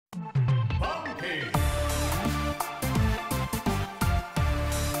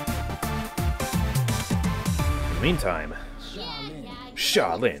Meantime,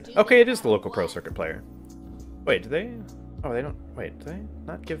 Sha Lin. Okay, it is the local pro circuit player. Wait, do they? Oh, they don't. Wait, do they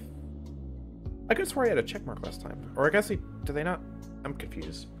not give? I could swear he had a check mark last time. Or I guess he. Do they not? I'm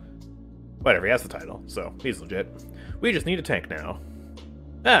confused. Whatever, he has the title, so he's legit. We just need a tank now.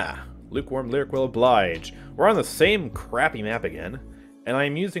 Ah, lukewarm lyric will oblige. We're on the same crappy map again, and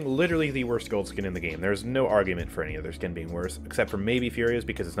I'm using literally the worst gold skin in the game. There's no argument for any other skin being worse, except for maybe Furious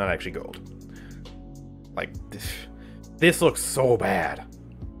because it's not actually gold. Like, this looks so bad.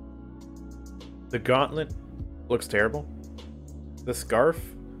 The gauntlet looks terrible. The scarf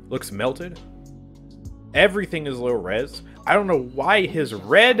looks melted. Everything is low res. I don't know why his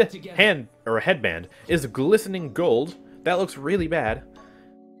red headband is glistening gold. That looks really bad.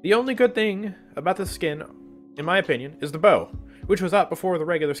 The only good thing about this skin, in my opinion, is the bow, which was out before the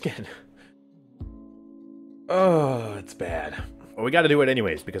regular skin. Oh, it's bad. Well, we gotta do it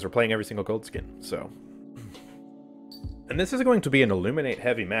anyways, because we're playing every single gold skin, so. And this is going to be an Illuminate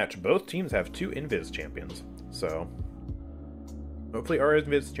heavy match. Both teams have 2 Invis champions, so. Hopefully our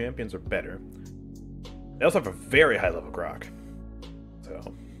Invis champions are better. They also have a very high level grok. So.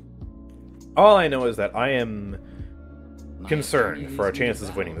 All I know is that I am concerned for our chances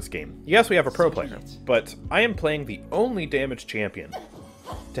of winning this game. Yes, we have a pro player, but I am playing the only damaged champion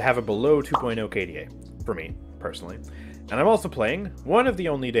to have a below 2.0 KDA, for me, personally. And I'm also playing one of the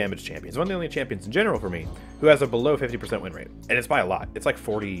only damaged champions, one of the only champions in general for me, who has a below 50% win rate. And it's by a lot. It's like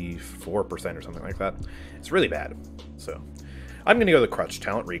 44% or something like that. It's really bad. So, I'm going to go the Crutch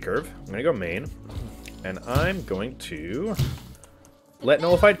Talent Recurve. I'm going to go main. And I'm going to let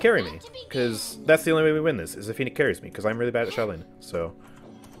Nullified carry me, because that's the only way we win this, is if he carries me, because I'm really bad at Sha Lin. So,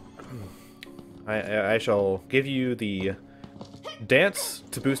 I shall give you the dance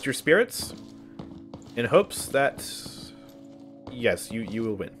to boost your spirits, in hopes that, yes, you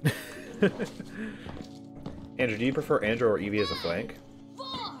will win. Andrew, do you prefer Andrew or Eevee as a flank?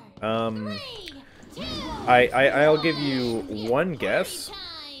 I'll give you one guess.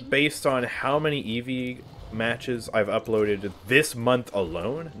 Based on how many Eevee matches I've uploaded this month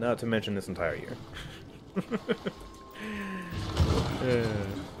alone, not to mention this entire year.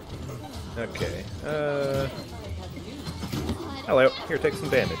 Okay. Hello. Here, take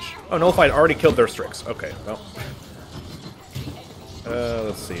some damage. Oh, Nullified already killed their Strix. Okay, well.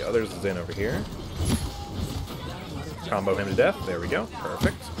 Let's see. Others is in over here. Combo him to death. There we go.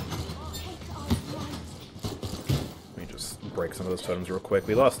 Perfect. Break some of those totems real quick.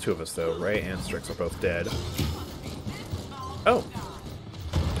 We lost 2 of us though. Ray and Strix are both dead. Oh.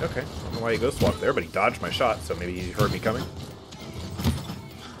 Okay. I don't know why he ghost walked there, but he dodged my shot, so maybe he heard me coming.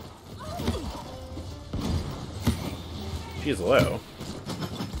 She's low.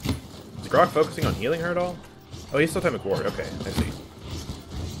 Is Grok focusing on healing her at all? Oh, he's still Totemic Ward. Okay, I see.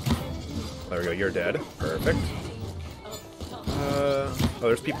 There we go. You're dead. Perfect. Oh,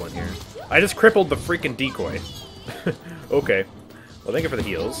 there's people in here. I just crippled the freaking decoy. Okay. Well, thank you for the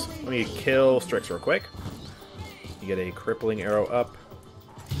heals. Let me kill Strix real quick. You get a crippling arrow up.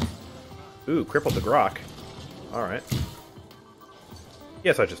 Ooh, crippled the grok. Alright.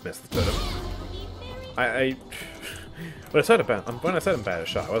 Yes, I just missed the totem. When I said I'm bad at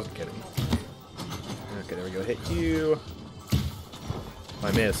shot, I wasn't kidding. Okay, there we go. Hit you.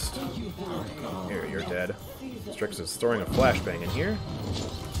 I missed. Here, you're dead. Strix is throwing a flashbang in here.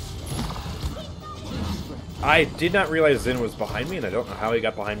 I did not realize Zin was behind me, and I don't know how he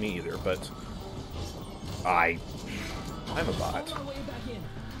got behind me either, but I'm a bot.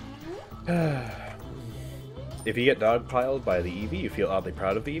 If you get dogpiled by the Eevee, you feel oddly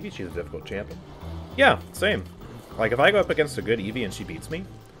proud of the Eevee. She's a difficult champion. Yeah, same. Like, if I go up against a good Eevee and she beats me,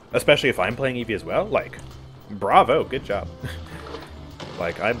 especially if I'm playing Eevee as well, like, bravo, good job.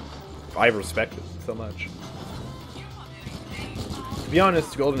 Like, I respect it so much. To be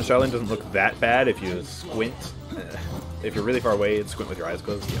honest, Golden Sha Lin doesn't look that bad if you squint. If you're really far away and squint with your eyes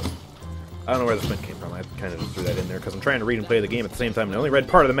closed, yes. I don't know where the squint came from. I kind of just threw that in there because I'm trying to read and play the game at the same time and I only read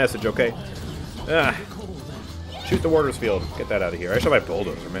part of the message, okay? Shoot the Warder's Field. Get that out of here. I should have my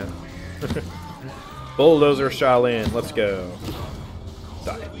Bulldozer, man. Bulldozer Sha Lin. Let's go.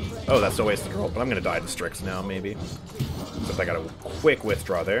 Die. Oh, that's a wasted roll, but I'm going to die to Strix now, maybe. Except I got a quick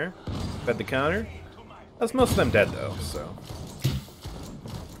withdraw there. Fed the counter. That's most of them dead, though, so...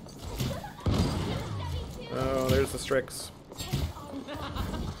 Oh, there's the Strix.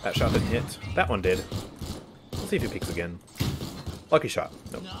 That shot didn't hit. That one did. Let's see if he peeks again. Lucky shot.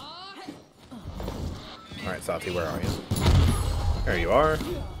 Nope. Alright, Sati, where are you? There you are.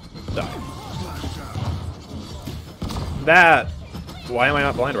 Die. That! Why am I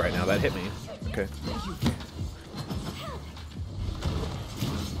not blind right now? That hit me. Okay.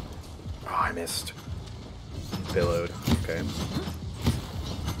 Oh, I missed. Billowed. Okay.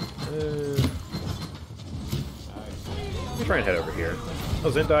 Let me try and head over here. Oh,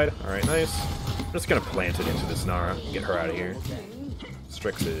 Zin died. Alright, nice. I'm just gonna plant it into this Nara. Get her out of here.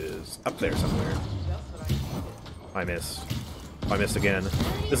 Strix is up there somewhere. I missed. I missed again.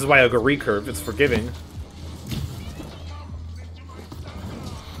 This is why I go recurve. It's forgiving.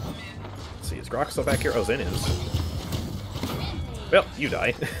 Let's see, is Grok still back here? Oh, Zin is. Well, you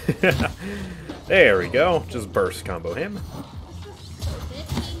die. There we go. Just burst combo him.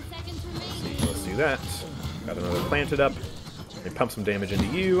 Let's do that. Got another planted up. And pump some damage into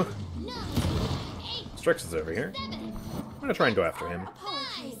you. Strix is over here. I'm gonna try and go after him.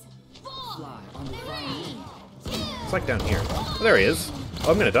 It's like down here. Oh, there he is.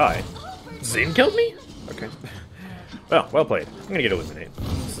 Oh, I'm gonna die. Zin killed me? Okay. Well, well played. I'm gonna get Illuminate.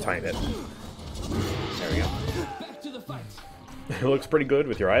 Just a tiny bit. There we go. It looks pretty good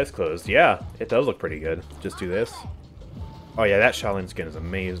with your eyes closed. Yeah, it does look pretty good. Just do this. Oh yeah, that Sha Lin skin is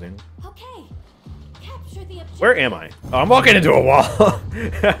amazing. Where am I? Oh, I'm walking into a wall!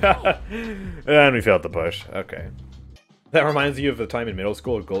 And we failed the push. Okay. That reminds you of the time in middle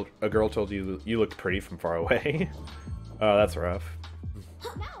school a girl told you you looked pretty from far away. Oh, that's rough.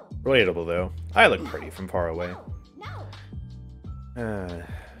 Relatable, though. I look pretty from far away.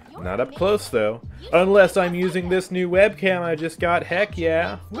 Not up close, though. Unless I'm using this new webcam I just got. Heck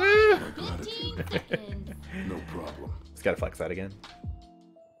yeah. Woo! No problem. Just gotta flex that again.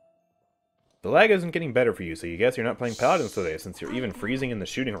 The lag isn't getting better for you, so you guess you're not playing Paladins today since you're even freezing in the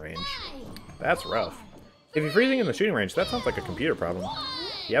shooting range. That's rough. If you're freezing in the shooting range, that sounds like a computer problem.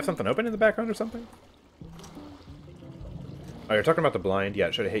 You have something open in the background or something? Oh, you're talking about the blind? Yeah,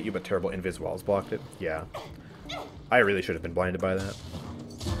 it should have hit you, but terrible invis walls blocked it. Yeah. I really should have been blinded by that.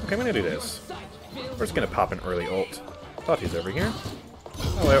 Okay, I'm gonna do this. We're just gonna pop an early ult. Tati's over here.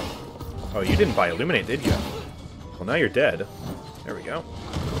 Hello. Oh, you didn't buy Illuminate, did you? Well, now you're dead. There we go.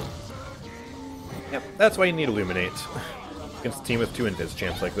 Yep, that's why you need Illuminate. Against a team with 2 invis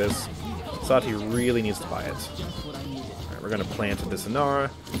champs like this, Sati really needs to buy it. Alright, we're gonna plant this Inara,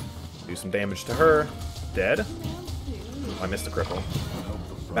 do some damage to her. Dead. Oh, I missed the cripple.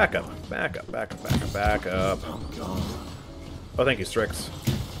 Back up, back up, back up, back up, back up. Oh, thank you, Strix.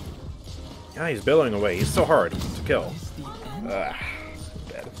 Ah, he's billowing away. He's so hard to kill. Ugh,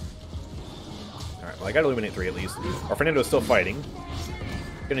 dead. Alright, well, I got Illuminate 3 at least. Our Fernando's still fighting.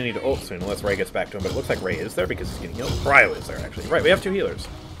 Gonna need to ult soon unless Ray gets back to him, but it looks like Ray is there because he's getting healed. Bryo is there, actually. Right, we have 2 healers.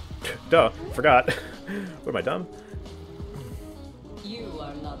 Duh, forgot. What am I, dumb? You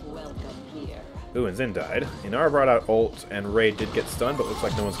are not welcome here. Ooh, and Zin died. Inara brought out ult, and Ray did get stunned, but looks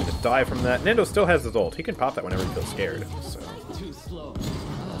like no one's gonna die from that. Nando still has his ult. He can pop that whenever he feels scared, so... Too slow.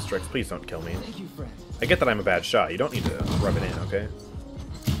 Oh, Strix, please don't kill me. Thank you, friend. I get that I'm a bad shot. You don't need to rub it in, okay?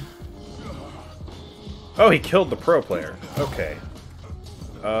 Oh, he killed the pro player. Okay.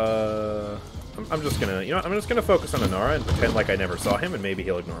 I'm just gonna, you know, I'm just gonna focus on Inara and pretend like I never saw him, and maybe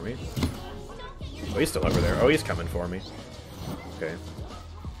he'll ignore me. Oh, he's still over there. Oh, he's coming for me. Okay.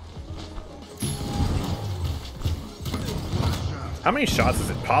 How many shots is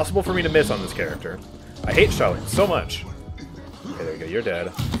it possible for me to miss on this character? I hate Sha Lin so much. Okay, there you go. You're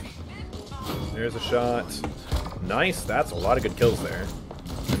dead. There's a shot. Nice. That's a lot of good kills there.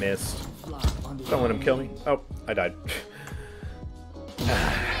 I missed. Don't let him kill me. Oh, I died.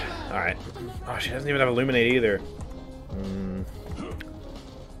 Alright. Oh, she doesn't even have Illuminate either.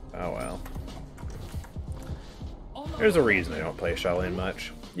 Oh well. There's a reason I don't play Sha Lin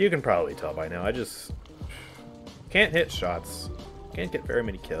much. You can probably tell by now. I just can't hit shots. Can't get very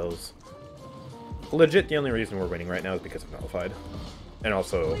many kills. Legit, the only reason we're winning right now is because of Nullified. And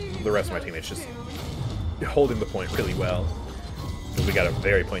also, the rest of my teammates just holding the point really well. Because we got a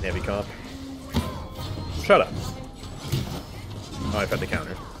very point-heavy comp. Shut up. Oh, I've had the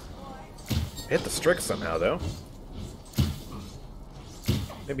counter. I hit the Strix somehow, though.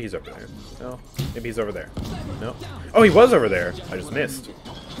 Maybe he's over there. No. Maybe he's over there. No. Oh, he was over there! I just missed.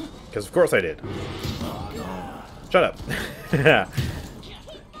 Because of course I did. Shut up.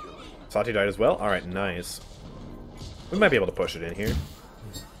 Sati died as well? Alright, nice. We might be able to push it in here.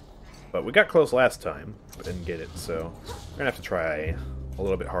 But we got close last time, but didn't get it, so we're gonna have to try a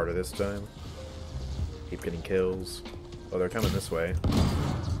little bit harder this time. Keep getting kills. Oh, they're coming this way.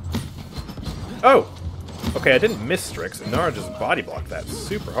 Oh! Okay, I didn't miss Strix, and Nara just body blocked that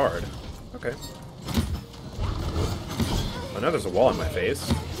super hard. Okay. Oh, now there's a wall in my face.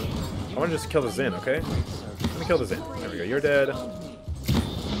 I want to just kill the Zin, okay? Let me kill the Zin. There we go, you're dead.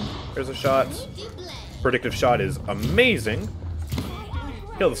 There's a shot. Predictive shot is amazing.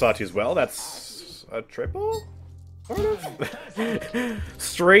 Kill the Sati as well. That's a triple? Sort of.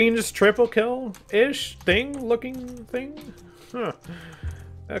 Strange triple kill-ish looking thing? Huh.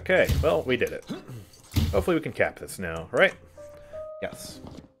 Okay, well, we did it. Hopefully we can cap this now, right? Yes.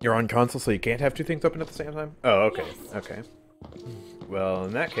 You're on console, so you can't have two things open at the same time? Oh, okay, okay. Well,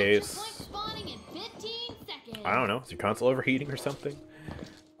 in that case... I don't know, is your console overheating or something?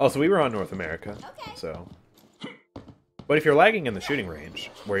 Also, we were on North America, so... But if you're lagging in the shooting range,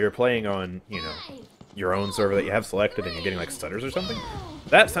 where you're playing on, you know, your own server that you have selected and you're getting, like, stutters or something,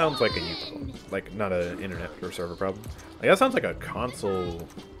 that sounds like a you problem. Like, not an internet or server problem. Like, that sounds like a console...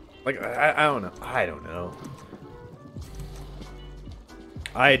 Like, I don't know. I don't know.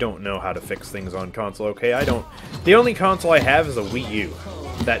 I don't know how to fix things on console, okay? I don't... The only console I have is a Wii U.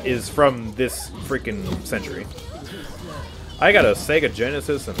 That is from this freaking century. I got a Sega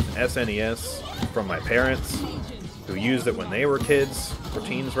Genesis and an SNES from my parents, who used it when they were kids, or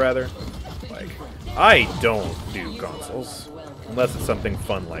teens rather. Like, I don't do consoles, unless it's something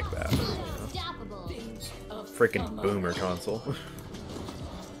fun like that. Freaking boomer console.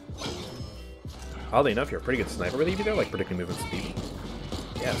 Oddly enough, you're a pretty good sniper with Eevee though, like predicting movement speed.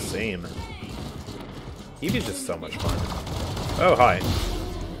 Yeah, same. Eevee's just so much fun. Oh, hi.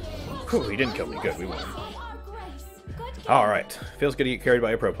 Whew, he didn't kill me. Good, we won. Alright. Feels good to get carried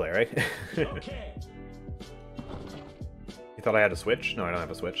by a pro player, right? You thought I had a Switch? No, I don't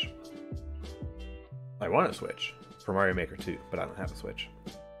have a Switch. I want a Switch for Mario Maker 2, but I don't have a Switch.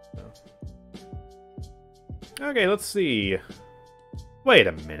 So. Okay, let's see. Wait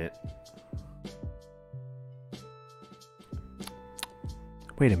a minute.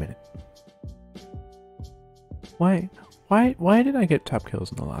 Wait a minute. Why did I get top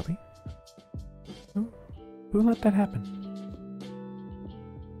kills in the lobby? Who let that happen?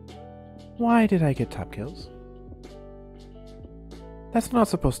 Why did I get top kills? That's not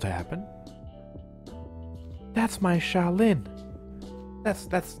supposed to happen. That's my Sha Lin.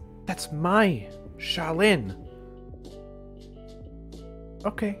 That's my Sha Lin.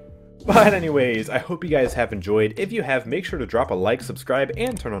 Okay. But anyways, I hope you guys have enjoyed. If you have, make sure to drop a like, subscribe,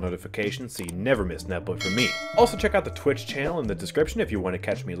 and turn on notifications so you never miss an upload from me. Also check out the Twitch channel in the description if you want to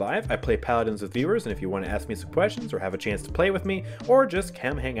catch me live. I play Paladins with viewers, and if you want to ask me some questions or have a chance to play with me, or just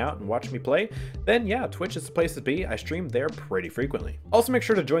come hang out and watch me play, then yeah, Twitch is the place to be. I stream there pretty frequently. Also make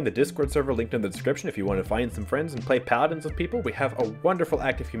sure to join the Discord server linked in the description if you want to find some friends and play Paladins with people. We have a wonderful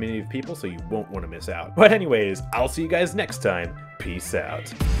active community of people, so you won't want to miss out. But anyways, I'll see you guys next time. Peace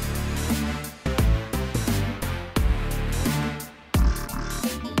out.